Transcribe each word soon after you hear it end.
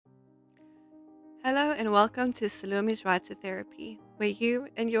Hello and welcome to Salome's Writer Therapy, where you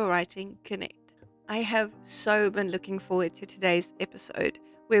and your writing connect. I have so been looking forward to today's episode,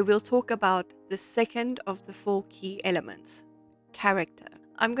 where we'll talk about the second of the four key elements, character.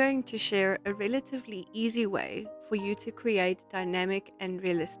 I'm going to share a relatively easy way for you to create dynamic and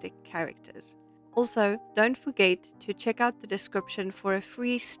realistic characters. Also, don't forget to check out the description for a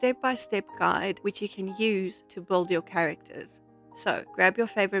free step-by-step guide which you can use to build your characters. So, grab your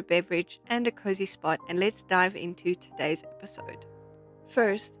favorite beverage and a cozy spot and let's dive into today's episode.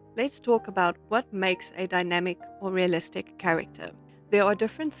 First, let's talk about what makes a dynamic or realistic character. There are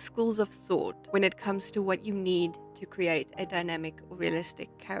different schools of thought when it comes to what you need to create a dynamic or realistic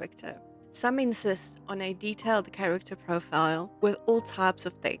character. Some insist on a detailed character profile with all types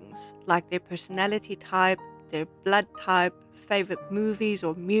of things, like their personality type, their blood type, favorite movies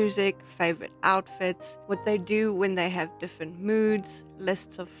or music, favorite outfits, what they do when they have different moods,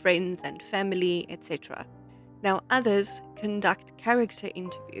 lists of friends and family, etc. Now, others conduct character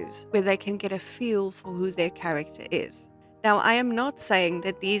interviews where they can get a feel for who their character is. Now, I am not saying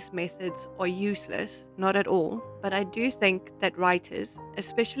that these methods are useless, not at all, but I do think that writers,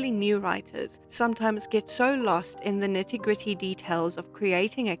 especially new writers, sometimes get so lost in the nitty-gritty details of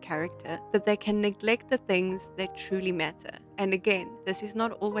creating a character that they can neglect the things that truly matter. And again, this is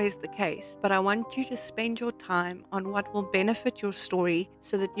not always the case, but I want you to spend your time on what will benefit your story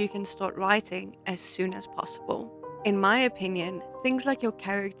so that you can start writing as soon as possible. In my opinion, things like your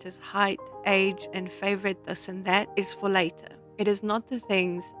character's height, age, and favorite this and that is for later. It is not the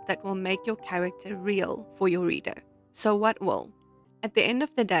things that will make your character real for your reader. So what will? At the end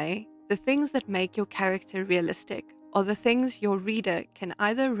of the day, the things that make your character realistic are the things your reader can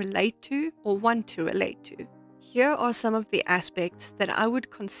either relate to or want to relate to. Here are some of the aspects that I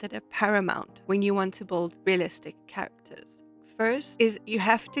would consider paramount when you want to build realistic characters. First is you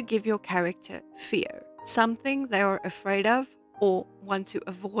have to give your character fear, something they are afraid of or want to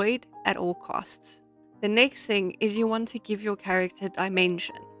avoid at all costs. The next thing is you want to give your character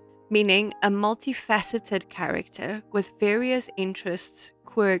dimension, meaning a multifaceted character with various interests,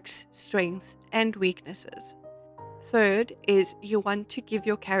 quirks, strengths, and weaknesses. Third is you want to give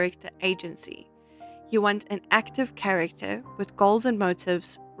your character agency. You want an active character with goals and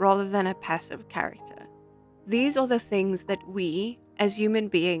motives rather than a passive character. These are the things that we, as human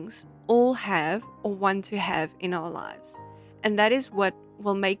beings, all have or want to have in our lives. And that is what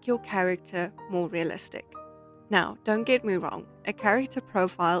will make your character more realistic. Now, don't get me wrong, a character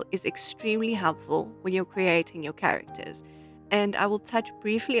profile is extremely helpful when you're creating your characters. And I will touch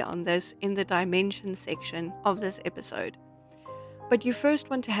briefly on this in the dimension section of this episode. But you first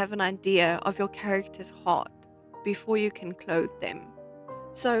want to have an idea of your character's heart before you can clothe them.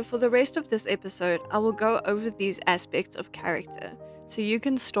 So for the rest of this episode, I will go over these aspects of character so you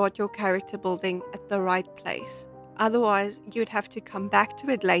can start your character building at the right place. Otherwise, you'd have to come back to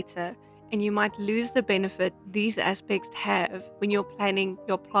it later and you might lose the benefit these aspects have when you're planning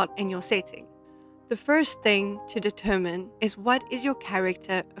your plot and your setting. The first thing to determine is what is your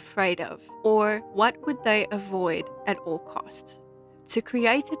character afraid of, or what would they avoid at all costs. To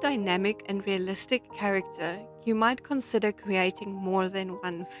create a dynamic and realistic character, you might consider creating more than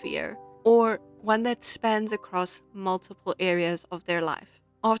one fear, or one that spans across multiple areas of their life.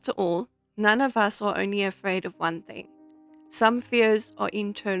 After all, none of us are only afraid of one thing. Some fears are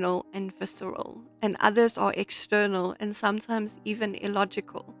internal and visceral, and others are external and sometimes even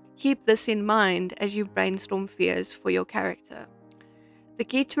illogical. Keep this in mind as you brainstorm fears for your character. The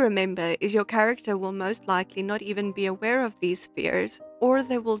key to remember is your character will most likely not even be aware of these fears, or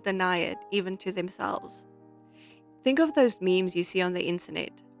they will deny it even to themselves. Think of those memes you see on the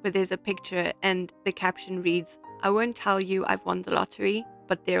internet, where there's a picture and the caption reads, "I won't tell you I've won the lottery,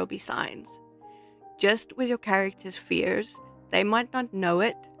 but there'll be signs." Just with your character's fears, they might not know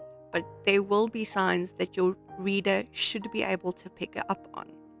it, but there will be signs that your reader should be able to pick up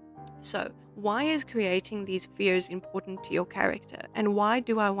on. So, why is creating these fears important to your character, and why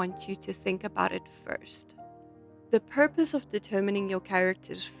do I want you to think about it first? The purpose of determining your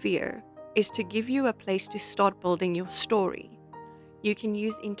character's fear is to give you a place to start building your story. You can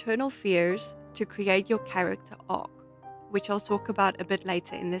use internal fears to create your character arc, which I'll talk about a bit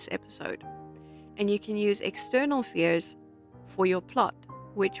later in this episode. And you can use external fears for your plot,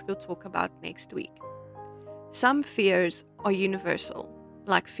 which we'll talk about next week. Some fears are universal,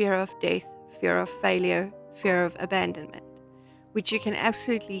 like fear of death, fear of failure, fear of abandonment, which you can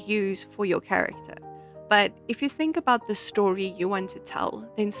absolutely use for your character. But if you think about the story you want to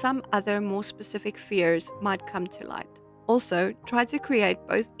tell, then some other more specific fears might come to light. Also, try to create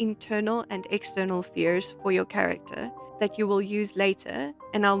both internal and external fears for your character that you will use later,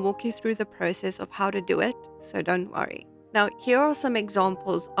 and I'll walk you through the process of how to do it, so don't worry. Now, here are some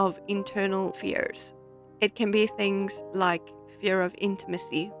examples of internal fears. It can be things like fear of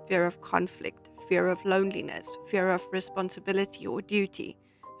intimacy, fear of conflict, fear of loneliness, fear of responsibility or duty,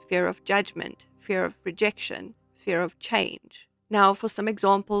 fear of judgment, fear of rejection, fear of change. Now, for some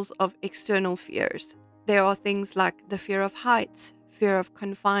examples of external fears, there are things like the fear of heights, fear of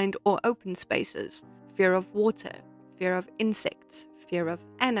confined or open spaces, fear of water, fear of insects, fear of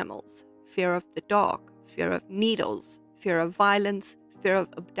animals, fear of the dark, fear of needles, fear of violence, fear of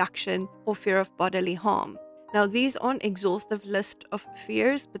abduction, or fear of bodily harm. Now, these aren't exhaustive list of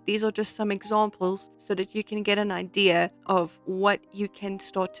fears, but these are just some examples so that you can get an idea of what you can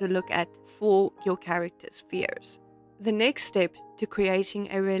start to look at for your character's fears. The next step to creating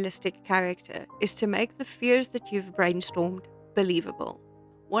a realistic character is to make the fears that you've brainstormed believable.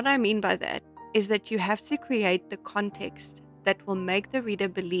 What I mean by that is that you have to create the context that will make the reader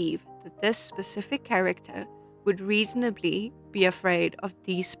believe that this specific character would reasonably be afraid of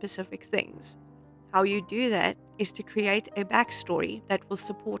these specific things. How you do that is to create a backstory that will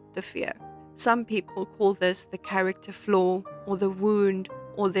support the fear. Some people call this the character flaw or the wound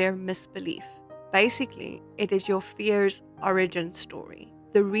or their misbelief. Basically, it is your fear's origin story,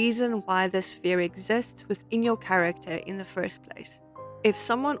 the reason why this fear exists within your character in the first place. If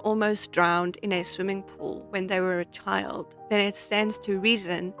someone almost drowned in a swimming pool when they were a child, then it stands to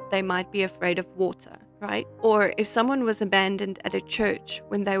reason they might be afraid of water, right? Or if someone was abandoned at a church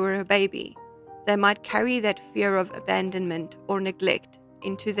when they were a baby, they might carry that fear of abandonment or neglect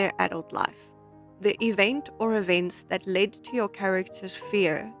into their adult life. The event or events that led to your character's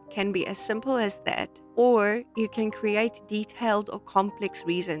fear can be as simple as that, or you can create detailed or complex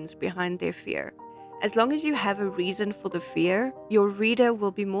reasons behind their fear. As long as you have a reason for the fear, your reader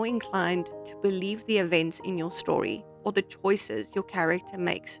will be more inclined to believe the events in your story or the choices your character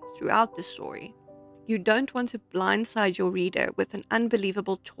makes throughout the story. You don't want to blindside your reader with an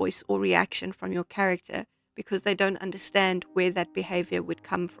unbelievable choice or reaction from your character because they don't understand where that behavior would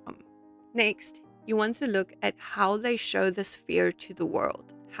come from. Next, you want to look at how they show this fear to the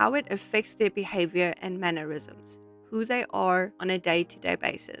world, how it affects their behavior and mannerisms, who they are on a day-to-day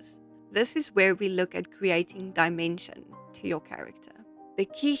basis. This is where we look at creating dimension to your character. The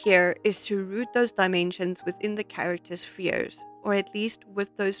key here is to root those dimensions within the character's fears, or at least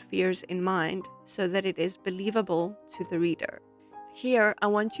with those fears in mind, so that it is believable to the reader. Here, I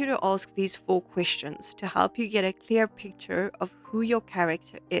want you to ask these 4 questions to help you get a clear picture of who your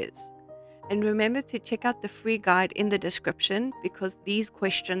character is. And remember to check out the free guide in the description because these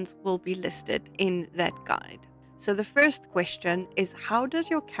questions will be listed in that guide. So the first question is, how does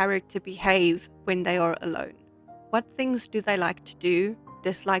your character behave when they are alone? What things do they like to do,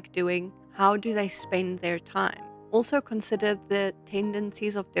 dislike doing? How do they spend their time? Also consider the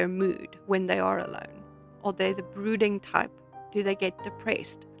tendencies of their mood when they are alone. Are they the brooding type? Do they get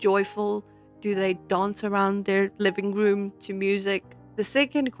depressed, joyful? Do they dance around their living room to music? The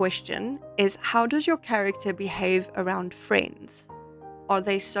second question is, how does your character behave around friends? Are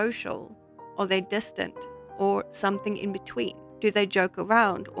they social? Are they distant? Or something in between? Do they joke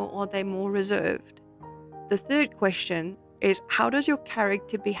around or are they more reserved? The third question is, how does your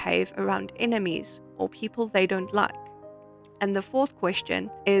character behave around enemies or people they don't like? And the fourth question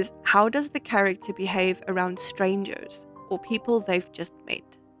is, how does the character behave around strangers or people they've just met?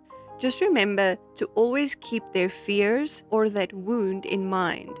 Just remember to always keep their fears or that wound in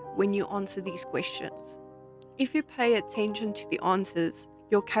mind when you answer these questions. If you pay attention to the answers,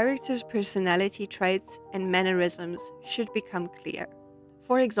 your character's personality traits and mannerisms should become clear.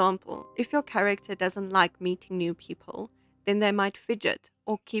 For example, if your character doesn't like meeting new people, then they might fidget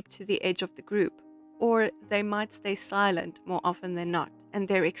or keep to the edge of the group, or they might stay silent more often than not, and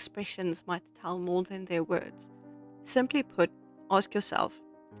their expressions might tell more than their words. Simply put, ask yourself,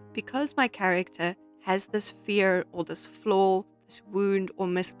 because my character has this fear or this flaw, this wound or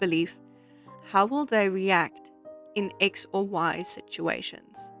misbelief, how will they react in X or Y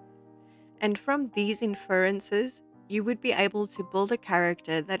situations? And from these inferences, you would be able to build a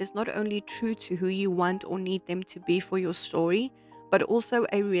character that is not only true to who you want or need them to be for your story, but also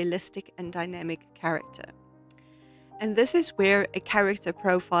a realistic and dynamic character. And this is where a character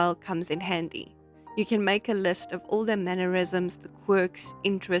profile comes in handy. You can make a list of all the mannerisms, the quirks,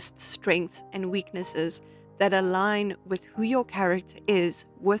 interests, strengths, and weaknesses that align with who your character is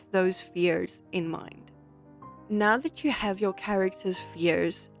with those fears in mind. Now that you have your character's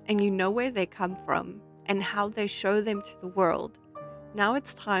fears and you know where they come from and how they show them to the world, now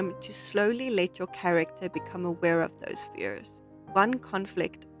it's time to slowly let your character become aware of those fears, one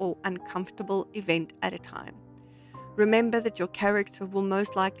conflict or uncomfortable event at a time. remember that your character will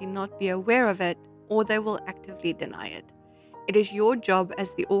most likely not be aware of it, or they will actively deny it. It is your job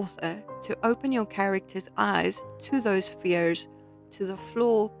as the author to open your character's eyes to those fears, to the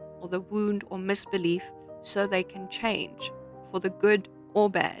flaw or the wound or misbelief, so they can change, for the good or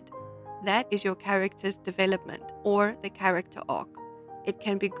bad. That is your character's development, or the character arc. It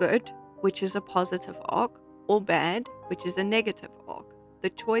can be good, which is a positive arc, or bad, which is a negative arc.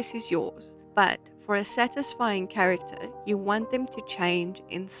 The choice is yours. But for a satisfying character, you want them to change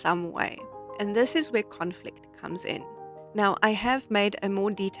in some way. And this is where conflict comes in. Now, I have made a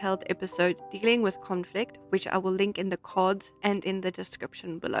more detailed episode dealing with conflict, which I will link in the cards and in the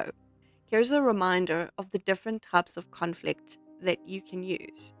description below. Here's a reminder of the different types of conflict that you can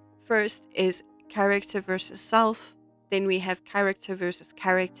use. First is character versus self. Then we have character versus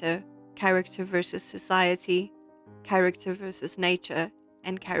character, character versus society, character versus nature,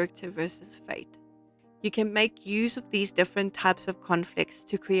 and character versus fate. You can make use of these different types of conflicts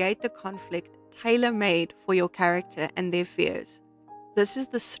to create the conflict tailor-made for your character and their fears. This is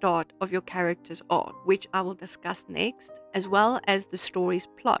the start of your character's arc, which I will discuss next, as well as the story's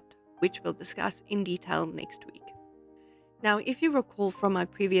plot, which we'll discuss in detail next week. Now, if you recall from my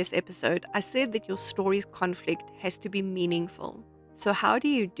previous episode, I said that your story's conflict has to be meaningful. So how do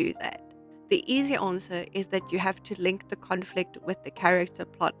you do that? The easy answer is that you have to link the conflict with the character,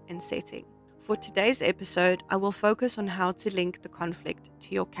 plot, and setting. For today's episode, I will focus on how to link the conflict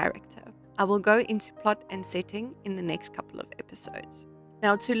to your character. I will go into plot and setting in the next couple of episodes.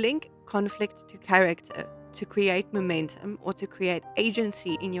 Now, to link conflict to character, to create momentum or to create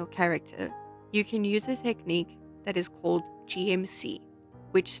agency in your character, you can use a technique that is called GMC,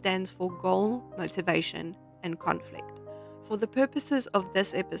 which stands for goal, motivation, and conflict. For the purposes of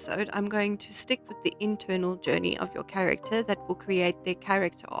this episode, I'm going to stick with the internal journey of your character that will create their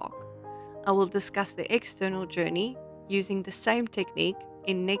character arc. I will discuss the external journey using the same technique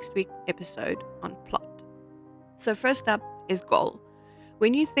in next week's episode on plot. So first up is goal.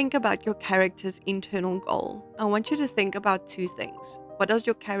 When you think about your character's internal goal, I want you to think about two things. What does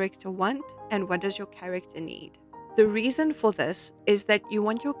your character want and what does your character need? The reason for this is that you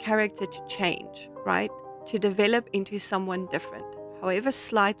want your character to change, right? To develop into someone different, however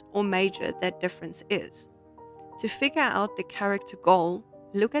slight or major that difference is. To figure out the character goal,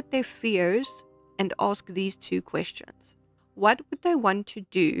 look at their fears and ask these two questions. What would they want to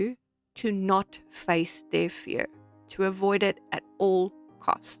do to not face their fear, to avoid it at all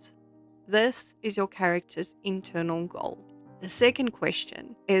costs? This is your character's internal goal. The second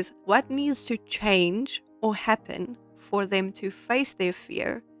question is, what needs to change or happen for them to face their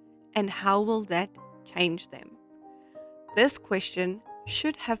fear, and how will that change them? This question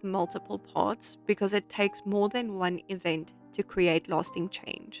should have multiple parts because it takes more than one event to create lasting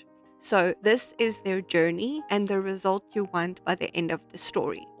change. So this is their journey and the result you want by the end of the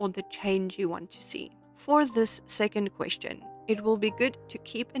story, or the change you want to see. For this second question, it will be good to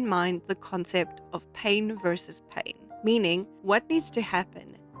keep in mind the concept of pain versus pain, meaning what needs to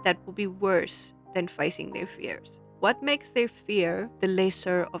happen that will be worse than facing their fears. What makes their fear the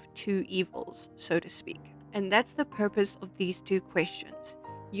lesser of two evils, so to speak? And that's the purpose of these two questions.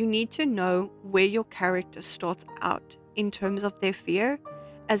 You need to know where your character starts out in terms of their fear,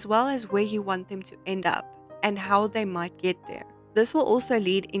 as well as where you want them to end up and how they might get there. This will also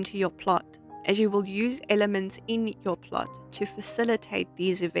lead into your plot, as you will use elements in your plot to facilitate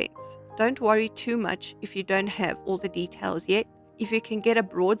these events. Don't worry too much if you don't have all the details yet. If you can get a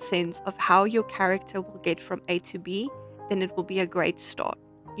broad sense of how your character will get from A to B, then it will be a great start.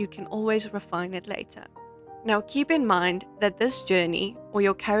 You can always refine it later. Now keep in mind that this journey, or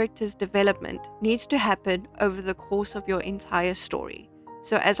your character's development, needs to happen over the course of your entire story.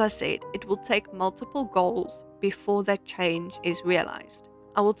 So as I said, it will take multiple goals before that change is realized.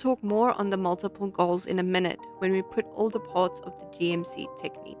 I will talk more on the multiple goals in a minute when we put all the parts of the GMC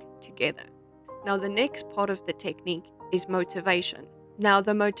technique together. Now the next part of the technique is motivation. Now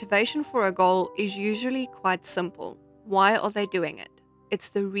the motivation for a goal is usually quite simple. Why are they doing it? It's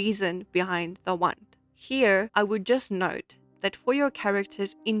the reason behind the want. Here, I would just note that for your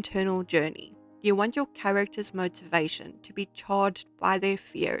character's internal journey, you want your character's motivation to be charged by their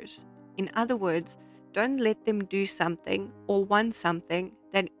fears. In other words, don't let them do something or want something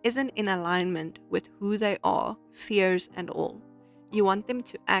that isn't in alignment with who they are, fears and all. You want them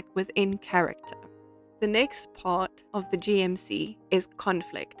to act within character. The next part of the GMC is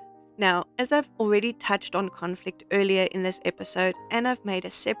conflict. Now, as I've already touched on conflict earlier in this episode, and I've made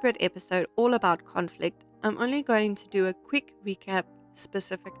a separate episode all about conflict, I'm only going to do a quick recap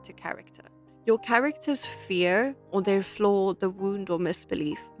specific to character. Your character's fear or their flaw, the wound or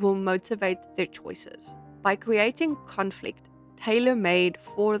misbelief will motivate their choices. By creating conflict tailor-made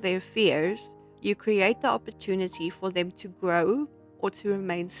for their fears, you create the opportunity for them to grow or to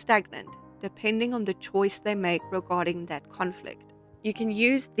remain stagnant, depending on the choice they make regarding that conflict. You can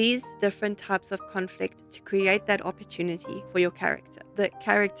use these different types of conflict to create that opportunity for your character. The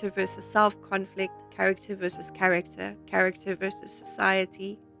character versus self conflict, character versus character, character versus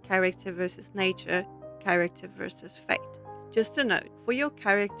society, character versus nature, character versus fate. Just a note, for your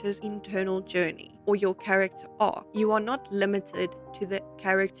character's internal journey or your character arc, you are not limited to the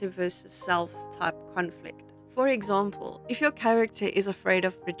character versus self type conflict. For example, if your character is afraid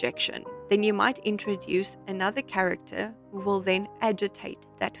of rejection, then you might introduce another character who will then agitate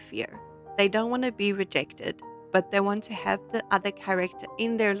that fear. They don't want to be rejected, but they want to have the other character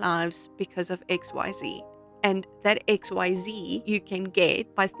in their lives because of XYZ. And that XYZ you can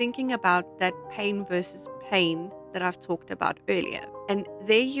get by thinking about that pain versus pain that I've talked about earlier. And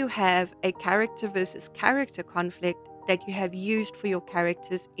there you have a character versus character conflict that you have used for your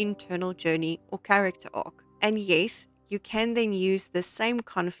character's internal journey or character arc. And yes, you can then use the same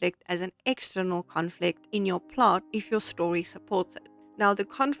conflict as an external conflict in your plot if your story supports it. Now, the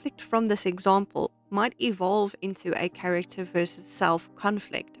conflict from this example might evolve into a character versus self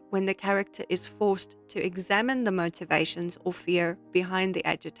conflict when the character is forced to examine the motivations or fear behind the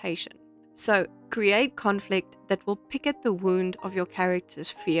agitation. So, create conflict that will pick at the wound of your character's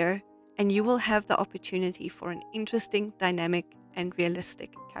fear, and you will have the opportunity for an interesting, dynamic, and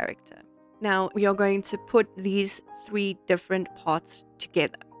realistic character. Now, we are going to put these 3 different parts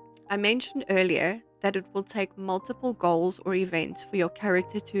together. I mentioned earlier that it will take multiple goals or events for your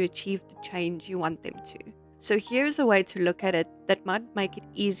character to achieve the change you want them to. So here's a way to look at it that might make it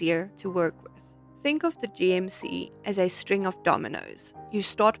easier to work with. Think of the GMC as a string of dominoes. You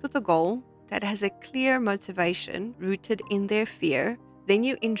start with a goal that has a clear motivation rooted in their fear. Then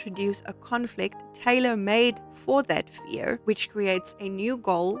you introduce a conflict tailor-made for that fear, which creates a new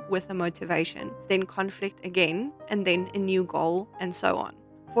goal with a motivation, then conflict again, and then a new goal, and so on.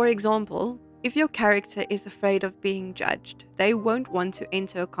 For example, if your character is afraid of being judged, they won't want to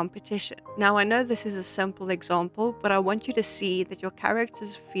enter a competition. Now, I know this is a simple example, but I want you to see that your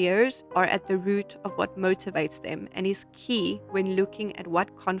character's fears are at the root of what motivates them and is key when looking at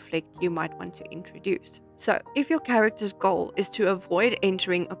what conflict you might want to introduce. So, if your character's goal is to avoid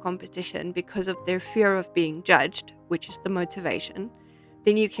entering a competition because of their fear of being judged, which is the motivation,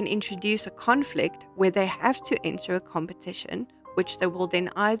 then you can introduce a conflict where they have to enter a competition, which they will then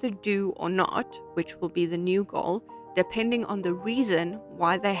either do or not, which will be the new goal, depending on the reason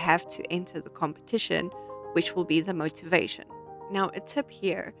why they have to enter the competition, which will be the motivation. Now, a tip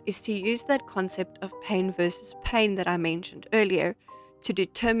here is to use that concept of pain versus pain that I mentioned earlier to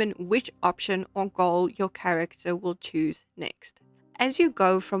determine which option or goal your character will choose next. As you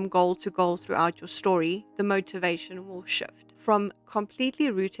go from goal to goal throughout your story, the motivation will shift from completely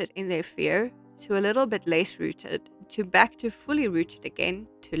rooted in their fear to a little bit less rooted, to back to fully rooted again,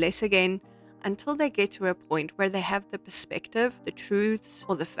 to less again, until they get to a point where they have the perspective, the truths,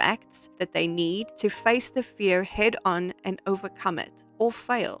 or the facts that they need to face the fear head on and overcome it, or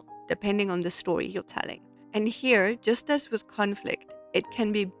fail, depending on the story you're telling. And here, just as with conflict, it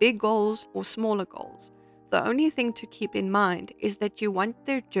can be big goals or smaller goals. The only thing to keep in mind is that you want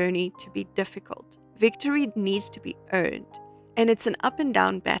their journey to be difficult. Victory needs to be earned, and it's an up and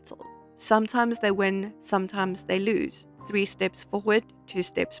down battle. Sometimes they win, sometimes they lose. 3 steps forward, 2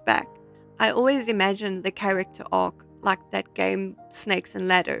 steps back. I always imagine the character arc like that game Snakes and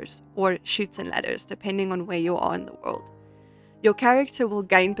Ladders, or Shoots and Ladders, depending on where you are in the world. Your character will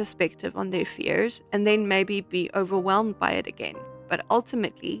gain perspective on their fears and then maybe be overwhelmed by it again. But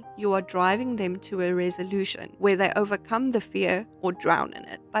ultimately, you are driving them to a resolution where they overcome the fear or drown in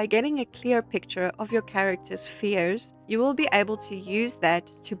it. By getting a clear picture of your character's fears, you will be able to use that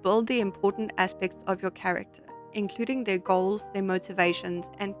to build the important aspects of your character, including their goals, their motivations,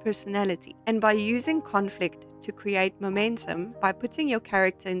 and personality. And by using conflict to create momentum, by putting your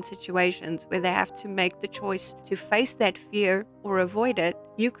character in situations where they have to make the choice to face that fear or avoid it,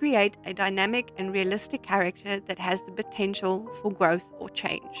 you create a dynamic and realistic character that has the potential for growth or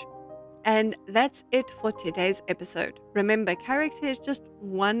change. And that's it for today's episode. Remember, character is just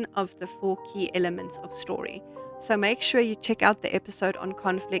one of the 4 key elements of story. So make sure you check out the episode on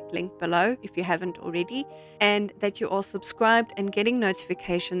conflict linked below if you haven't already, and that you are subscribed and getting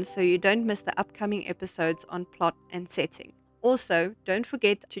notifications so you don't miss the upcoming episodes on plot and setting. Also, don't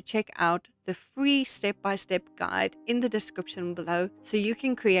forget to check out the free step-by-step guide in the description below so you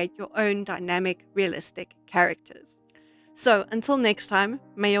can create your own dynamic, realistic characters. So, until next time,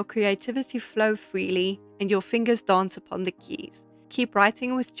 may your creativity flow freely and your fingers dance upon the keys. Keep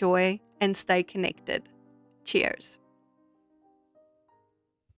writing with joy and stay connected. Cheers.